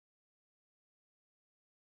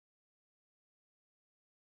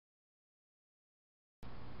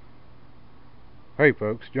Hey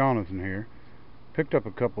folks, Jonathan here. Picked up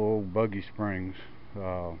a couple old buggy springs,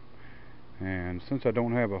 and since I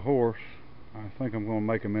don't have a horse, I think I'm going to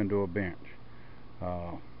make them into a bench.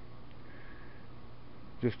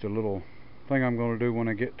 Just a little thing I'm going to do when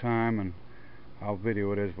I get time, and I'll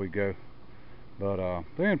video it as we go. But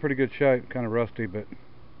they're in pretty good shape, kind of rusty, but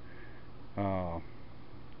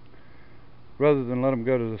rather than let them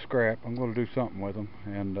go to the scrap, I'm going to do something with them.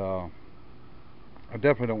 And I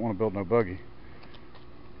definitely don't want to build no buggy.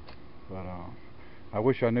 But I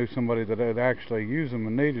wish I knew somebody that had actually used them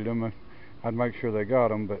and needed them. I'd make sure they got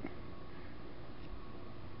them, but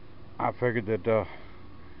I figured that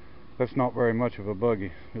that's not very much of a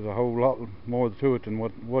buggy. There's a whole lot more to it than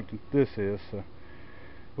what this is. So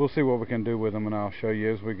we'll see what we can do with them, and I'll show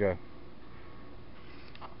you as we go.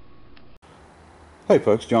 Hey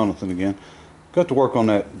folks, Jonathan again. Got to work on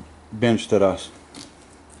that bench that I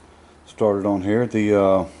started on here.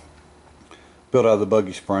 The built out of the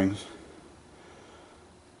buggy springs.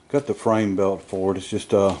 Got the frame built for it. It's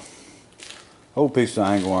just a old piece of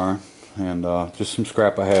angle iron and just some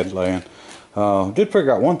scrap I had laying. Did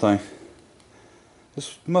figure out one thing.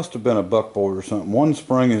 This must have been a buckboard or something. One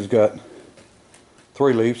spring has got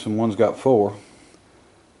 3 leaves and one's got 4,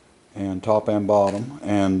 and top and bottom.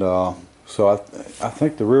 And so I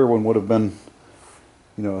think the rear one would have been,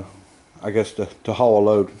 you know, I guess to haul a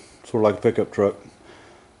load, sort of like a pickup truck.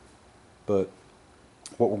 But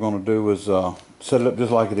what we're going to do is set it up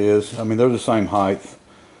just like it is. I mean, they're the same height,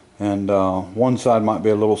 and one side might be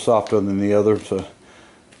a little softer than the other, so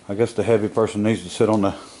I guess the heavy person needs to sit on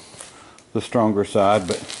the stronger side.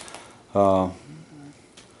 But I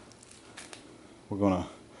was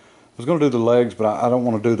gonna do the legs, but I don't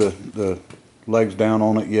want to do the legs down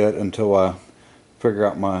on it yet until I figure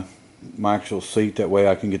out my actual seat. That way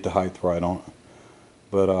I can get the height right on it.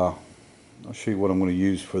 But I'll show you what I'm going to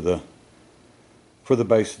use for the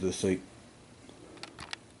base of the seat.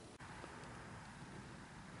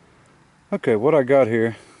 Okay, what I got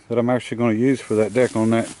here that I'm actually going to use for that deck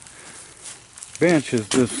on that bench is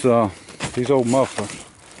these old mufflers.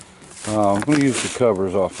 I'm going to use the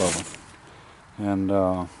covers off of them, and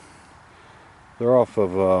they're off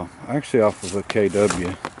of actually off of a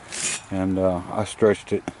KW, and I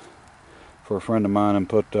stretched it for a friend of mine and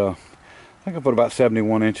put I think I put about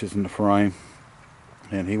 71 inches in the frame,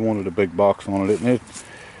 and he wanted a big box on it, and it's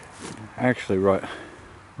actually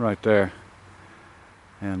right there.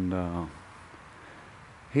 And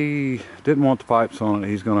he didn't want the pipes on it.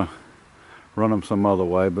 He's gonna run them some other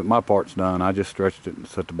way, but my part's done. I just stretched it and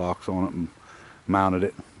set the box on it and mounted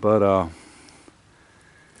it. But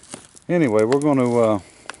anyway, we're gonna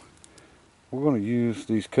use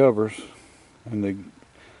these covers, and the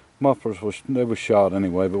mufflers they were shot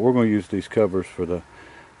anyway, but we're going to use these covers for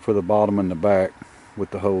the bottom and the back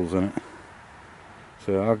with the holes in it.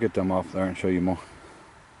 So I'll get them off there and show you more.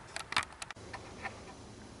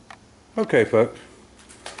 Okay folks,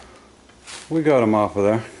 we got them off of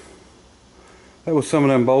there. That was some of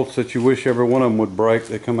them bolts that you wish every one of them would break.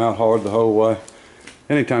 They come out hard the whole way.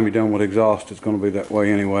 Anytime you're done with exhaust, it's going to be that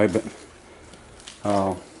way anyway. But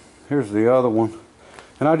here's the other one,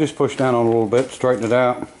 and I just pushed down on it a little bit, straighten it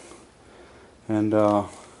out, and we'll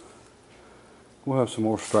have some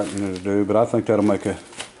more straightening to do, but I think that'll make a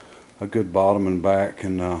good bottom and back,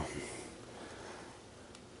 and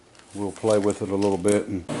we'll play with it a little bit.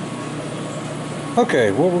 And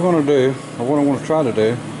okay, what we're going to do, or what I want to try to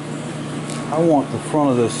do, I want the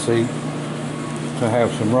front of this seat to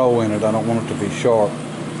have some roll in it. I don't want it to be sharp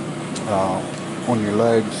on your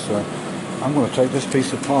legs. So I'm going to take this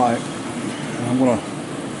piece of pipe and I'm going to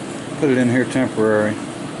put it in here temporary,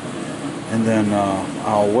 and then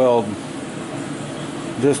I'll weld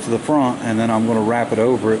this to the front, and then I'm going to wrap it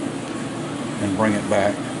over it and bring it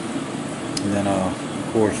back. And then of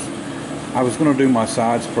course I was going to do my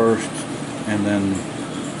sides first and then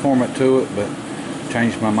form it to it, but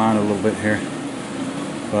changed my mind a little bit here.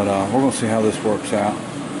 But we're going to see how this works out,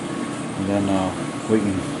 and then we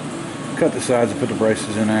can cut the sides and put the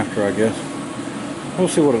braces in after, I guess. We'll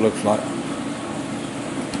see what it looks like.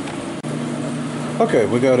 Okay,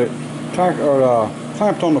 we got it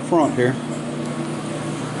clamped on the front here,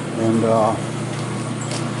 and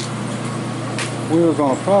we were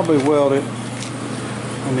going to probably weld it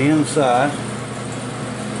on the inside,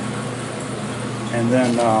 and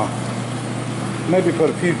then maybe put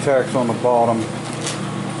a few tacks on the bottom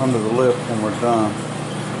under the lip when we're done.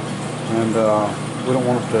 And we don't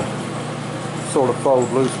want it to sort of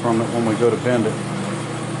fold loose from it when we go to bend it.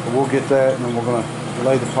 But we'll get that, and then we're going to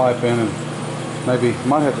lay the pipe in, and maybe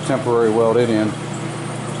might have to temporary weld it in,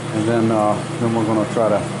 and then we're going to try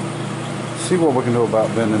to see what we can do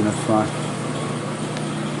about bending this thing.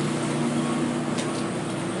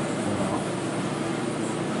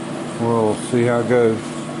 see how it goes.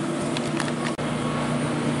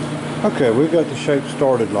 Okay, we've got the shape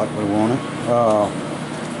started like we want it.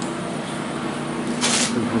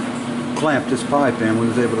 We clamped this pipe in. We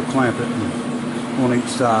was able to clamp it on each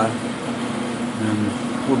side, and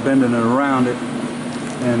we're bending it around it.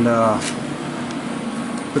 And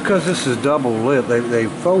because this is double lit, they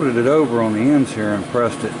folded it over on the ends here and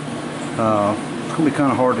pressed it. It's gonna be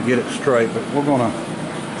kind of hard to get it straight, but we're gonna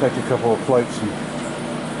take a couple of plates and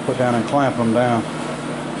put down and clamp them down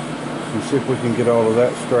and see if we can get all of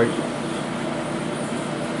that straight.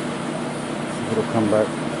 See if it'll come back.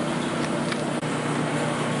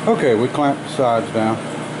 Okay, we clamped the sides down,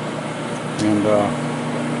 and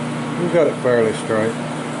we've got it fairly straight.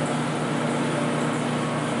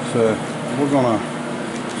 So we're gonna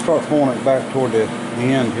start pulling it back toward the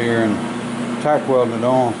end here and tack welding it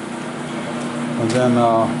on, and then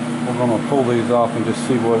we're gonna pull these off and just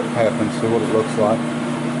see what happens, see what it looks like.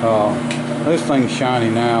 This thing's shiny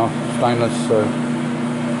now, stainless, so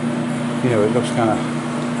you know it looks kind of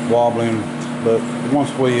wobbling. But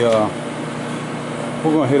once we're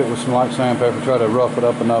gonna hit it with some light sandpaper, try to rough it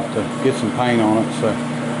up enough to get some paint on it. So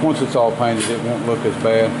once it's all painted, it won't look as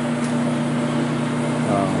bad.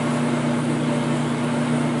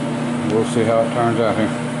 We'll see how it turns out here.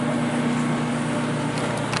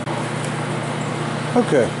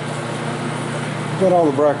 Okay, got all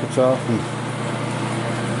the brackets off and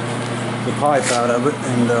the pipe out of it,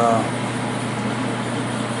 and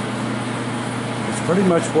it's pretty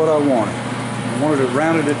much what I wanted. I wanted it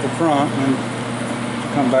rounded at the front and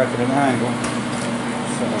come back at an angle.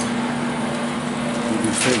 So you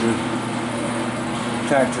can see we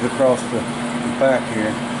tacked it across the back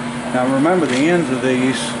here. Now remember, the ends of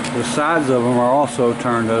these, the sides of them are also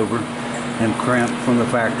turned over and crimped from the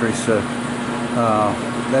factory, so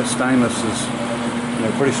that stainless is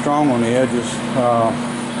pretty strong on the edges.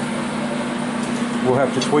 We'll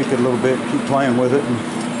have to tweak it a little bit, keep playing with it, and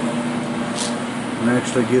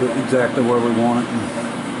actually get it exactly where we want it. And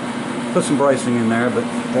put some bracing in there, but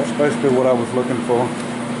that's basically what I was looking for.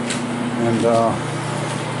 And I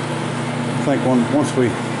think once we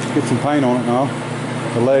get some paint on it now,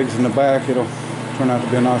 the legs and the back, it'll turn out to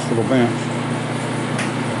be a nice little bench.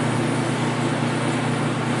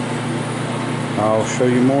 I'll show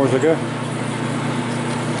you more as I go.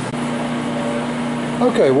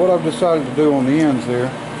 Okay, what I've decided to do on the ends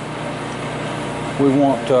here, we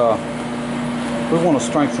want to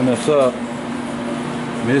strengthen this up.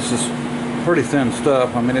 I mean, this is pretty thin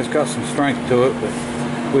stuff. I mean, it's got some strength to it, but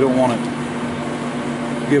we don't want it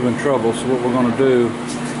giving trouble. So what we're going to do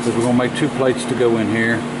is we're going to make two plates to go in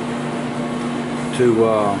here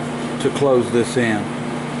to close this in,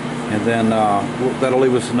 and then that'll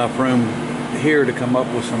leave us enough room here to come up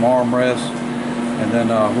with some armrests, and then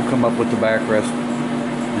we'll come up with the backrest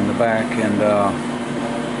in the back. And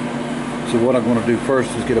so what I'm going to do first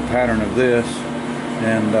is get a pattern of this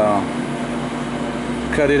and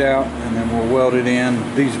cut it out, and then we'll weld it in.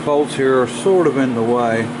 These bolts here are sort of in the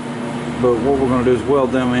way, but what we're going to do is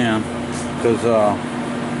weld them in, because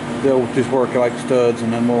they'll just work like studs,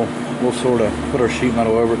 and then we'll sort of put our sheet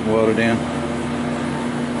metal over it and weld it in.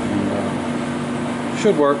 And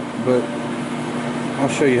should work, but I'll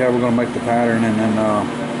show you how we're going to make the pattern. And then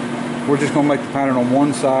we're just going to make the pattern on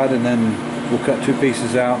one side, and then we'll cut two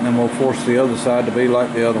pieces out, and then we'll force the other side to be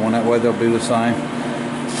like the other one. That way they'll be the same.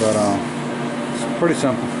 But it's pretty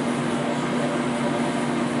simple.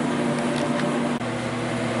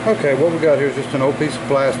 Okay, what we got here is just an old piece of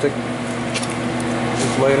plastic.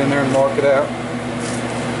 Just lay it in there and mark it out.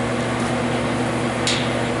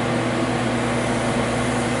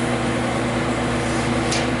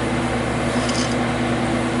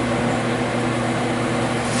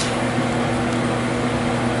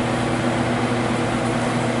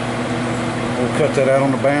 We'll cut that out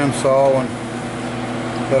on the bandsaw, and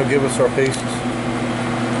that'll give us our pieces.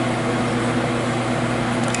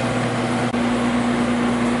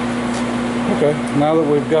 Okay, now that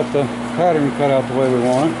we've got the pattern cut out the way we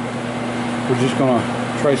want it, we're just going to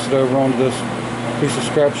trace it over onto this piece of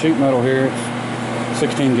scrap sheet metal here. It's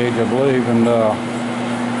 16 gauge, I believe, and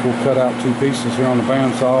we'll cut out two pieces here on the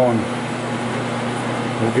bandsaw, and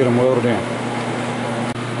we'll get them welded in.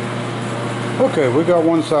 Okay, we got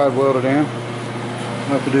one side welded in.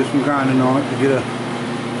 We'll have to do some grinding on it to get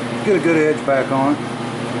a good edge back on it.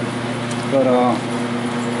 But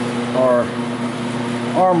our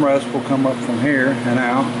armrest will come up from here and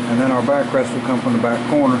out, and then our backrest will come from the back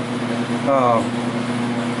corner.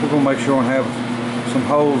 We're going to make sure and have some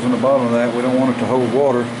holes in the bottom of that. We don't want it to hold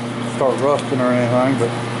water, start rusting or anything, but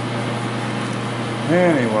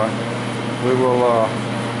anyway, we will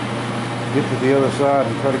get to the other side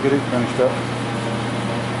and try to get it finished up.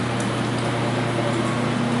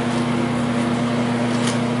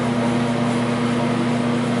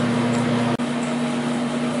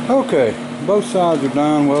 Okay, both sides are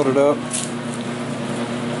done, welded up,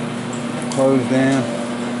 closed in.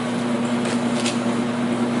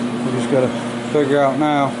 We just got to figure out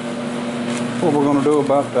now what we're going to do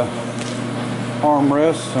about the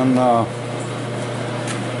armrests and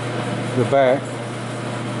the back.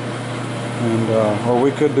 And or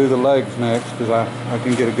we could do the legs next, because I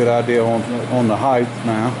can get a good idea on the height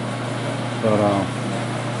now. But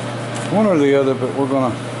one or the other, but we're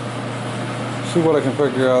going to see what I can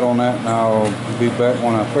figure out on that, and I'll be back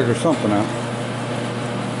when I figure something out.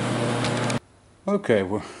 Okay,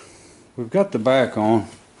 we've got the back on,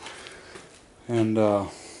 and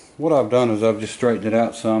what I've done is I've just straightened it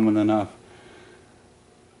out some, and then I've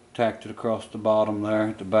tacked it across the bottom there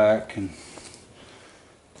at the back, and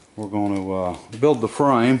we're going to build the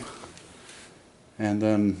frame, and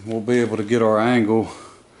then we'll be able to get our angle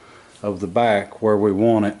of the back where we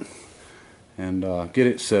want it, and get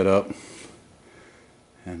it set up.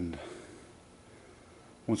 And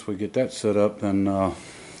once we get that set up, then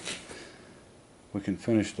we can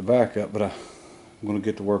finish the back up. But I'm going to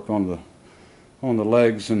get to work on the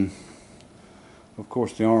legs and of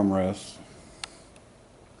course the armrests.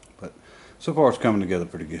 But so far it's coming together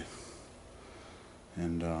pretty good,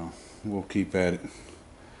 and we'll keep at it.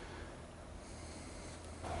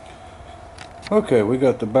 Okay, we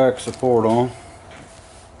got the back support on,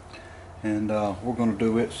 and we're going to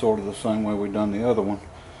do it sort of the same way we've done the other one.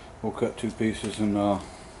 We'll cut two pieces and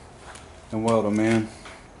weld them in,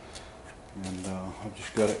 and I've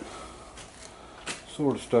just got it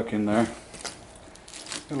sort of stuck in there.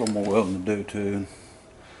 Got a little more welding to do too, and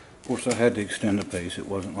of course I had to extend the piece. It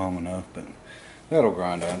wasn't long enough, but that'll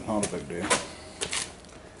grind out, not a big deal.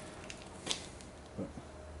 But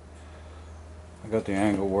I got the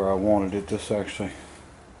angle where I wanted it. This actually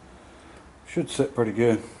should sit pretty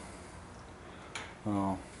good.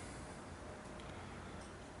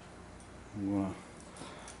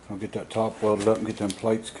 I'll get that top welded up and get them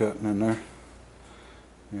plates cutting in there,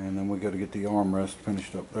 and then we got to get the armrest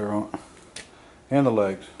finished up there on it, and the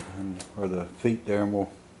legs, or the feet there, and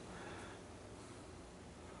we'll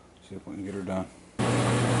see if we can get her done.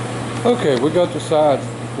 Okay, we got the sides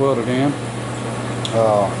welded in.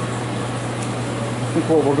 I think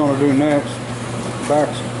what we're going to do next, the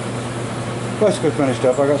back's basically finished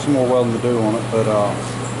up. I got some more welding to do on it, but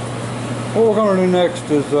what we're going to do next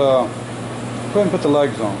is go ahead and put the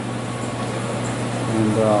legs on,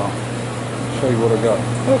 and show you what I got.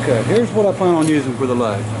 Okay, here's what I plan on using for the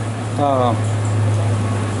legs.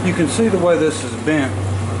 You can see the way this is bent.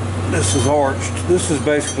 This is arched. This is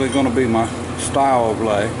basically going to be my style of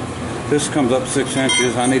leg. This comes up 6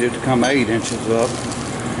 inches. I need it to come 8 inches up,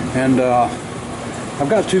 and I've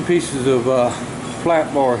got two pieces of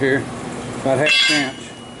flat bar here, about 1/2 inch.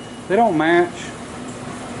 They don't match,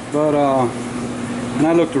 but and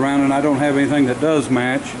I looked around and I don't have anything that does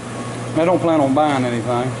match. I don't plan on buying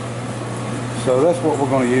anything, so that's what we're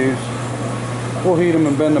going to use. We'll heat them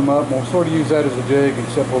and bend them up, and we'll sort of use that as a jig,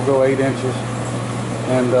 except we'll go 8 inches.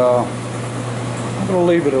 And I'm going to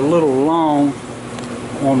leave it a little long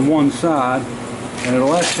on one side, and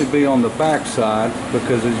it'll actually be on the back side,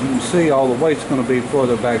 because as you can see, all the weight's going to be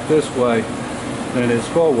further back this way than it is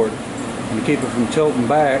forward. And to keep it from tilting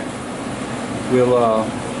back,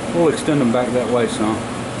 we'll extend them back that way some.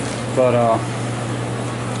 But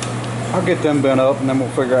I'll get them bent up, and then we'll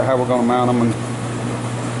figure out how we're going to mount them, and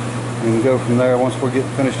go from there. Once we get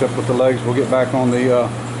finished up with the legs, we'll get back on the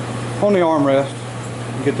armrest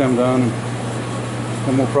and get them done,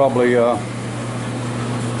 and we'll probably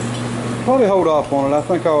hold off on it. I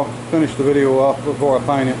think I'll finish the video off before I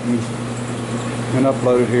paint it and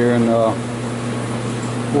upload it here, and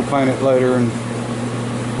we'll paint it later, and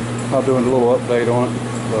I'll do a little update on it.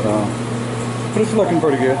 But it's looking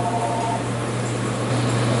pretty good.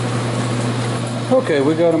 Okay,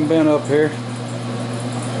 we got them bent up here,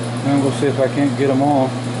 and we'll see if I can't get them on.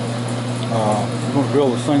 I'm going to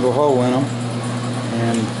drill a single hole in them,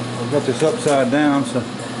 and I've got this upside down, so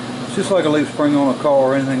it's just like a leaf spring on a car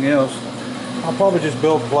or anything else. I'll probably just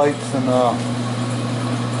build plates and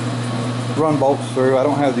run bolts through. I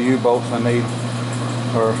don't have the U-bolts I need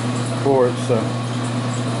for it, so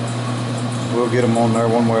we'll get them on there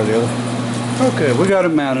one way or the other. Okay, we got it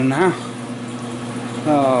mounted now.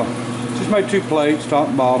 Just made 2 plates, top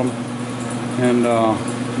and bottom, and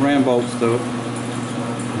ran bolts through it.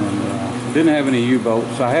 And didn't have any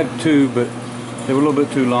U-bolts. I had 2, but they were a little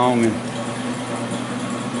bit too long, and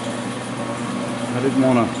I didn't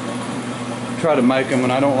want to try to make them,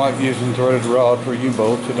 and I don't like using threaded rod for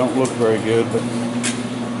U-bolts. It don't look very good, but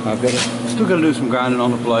still got to do some grinding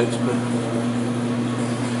on the plates, but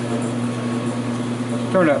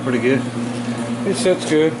turned out pretty good. It sits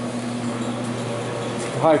good.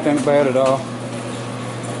 The height ain't bad at all.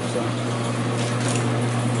 So.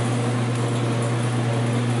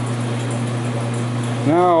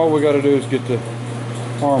 Now all we got to do is get the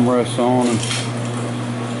armrests on, and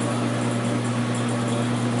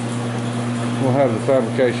we'll have the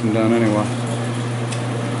fabrication done anyway.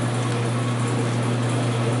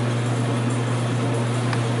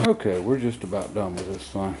 Okay, we're just about done with this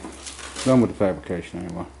thing. Done with the fabrication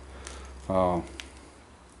anyway. Got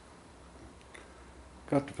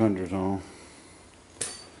the fenders on.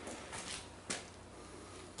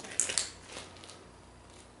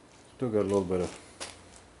 Still got a little bit of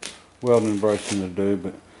welding and bracing to do,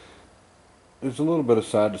 but there's a little bit of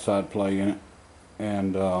side-to-side play in it,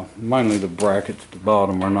 and mainly the brackets at the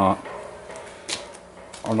bottom are not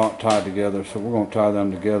tied together, so we're going to tie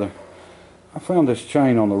them together. I found this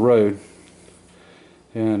chain on the road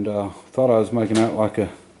and thought I was making out like a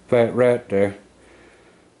fat rat there,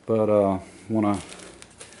 but when I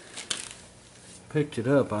picked it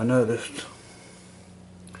up I noticed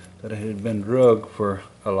that it had been drug for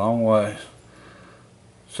a long ways,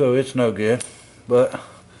 so it's no good. But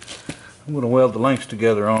I'm going to weld the links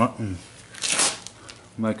together on it and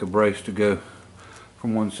make a brace to go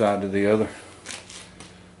from one side to the other,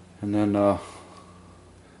 and then a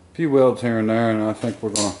few welds here and there, and I think we're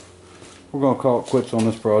gonna call it quits on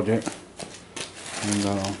this project,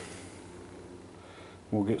 and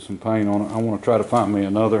we'll get some paint on it. I want to try to find me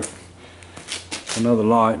another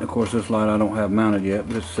light, and of course this light I don't have mounted yet,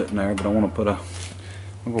 but it's sitting there. But I want to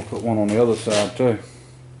I'm gonna put one on the other side too,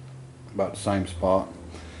 about the same spot,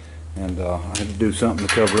 and I had to do something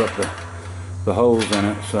to cover up the holes in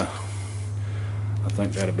it, so I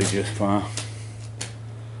think that'll be just fine.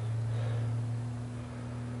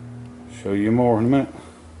 Show you more in a minute.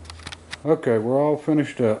 Okay, we're all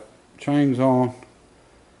finished up. Chains on.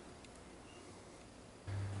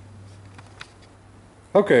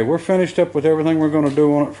 Okay, we're finished up with everything we're going to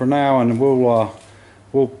do on it for now, and we'll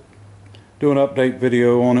do an update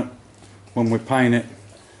video on it when we paint it,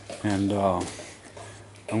 and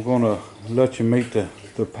I'm going to let you meet the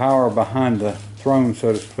power behind the throne,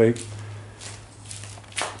 so to speak.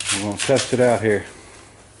 We're going to test it out here.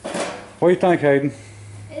 What do you think, Hayden?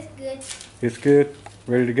 It's good. It's good?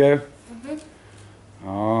 Ready to go? Mm-hmm.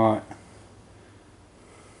 Alright.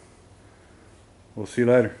 We'll see you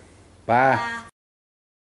later. Bye. Bye.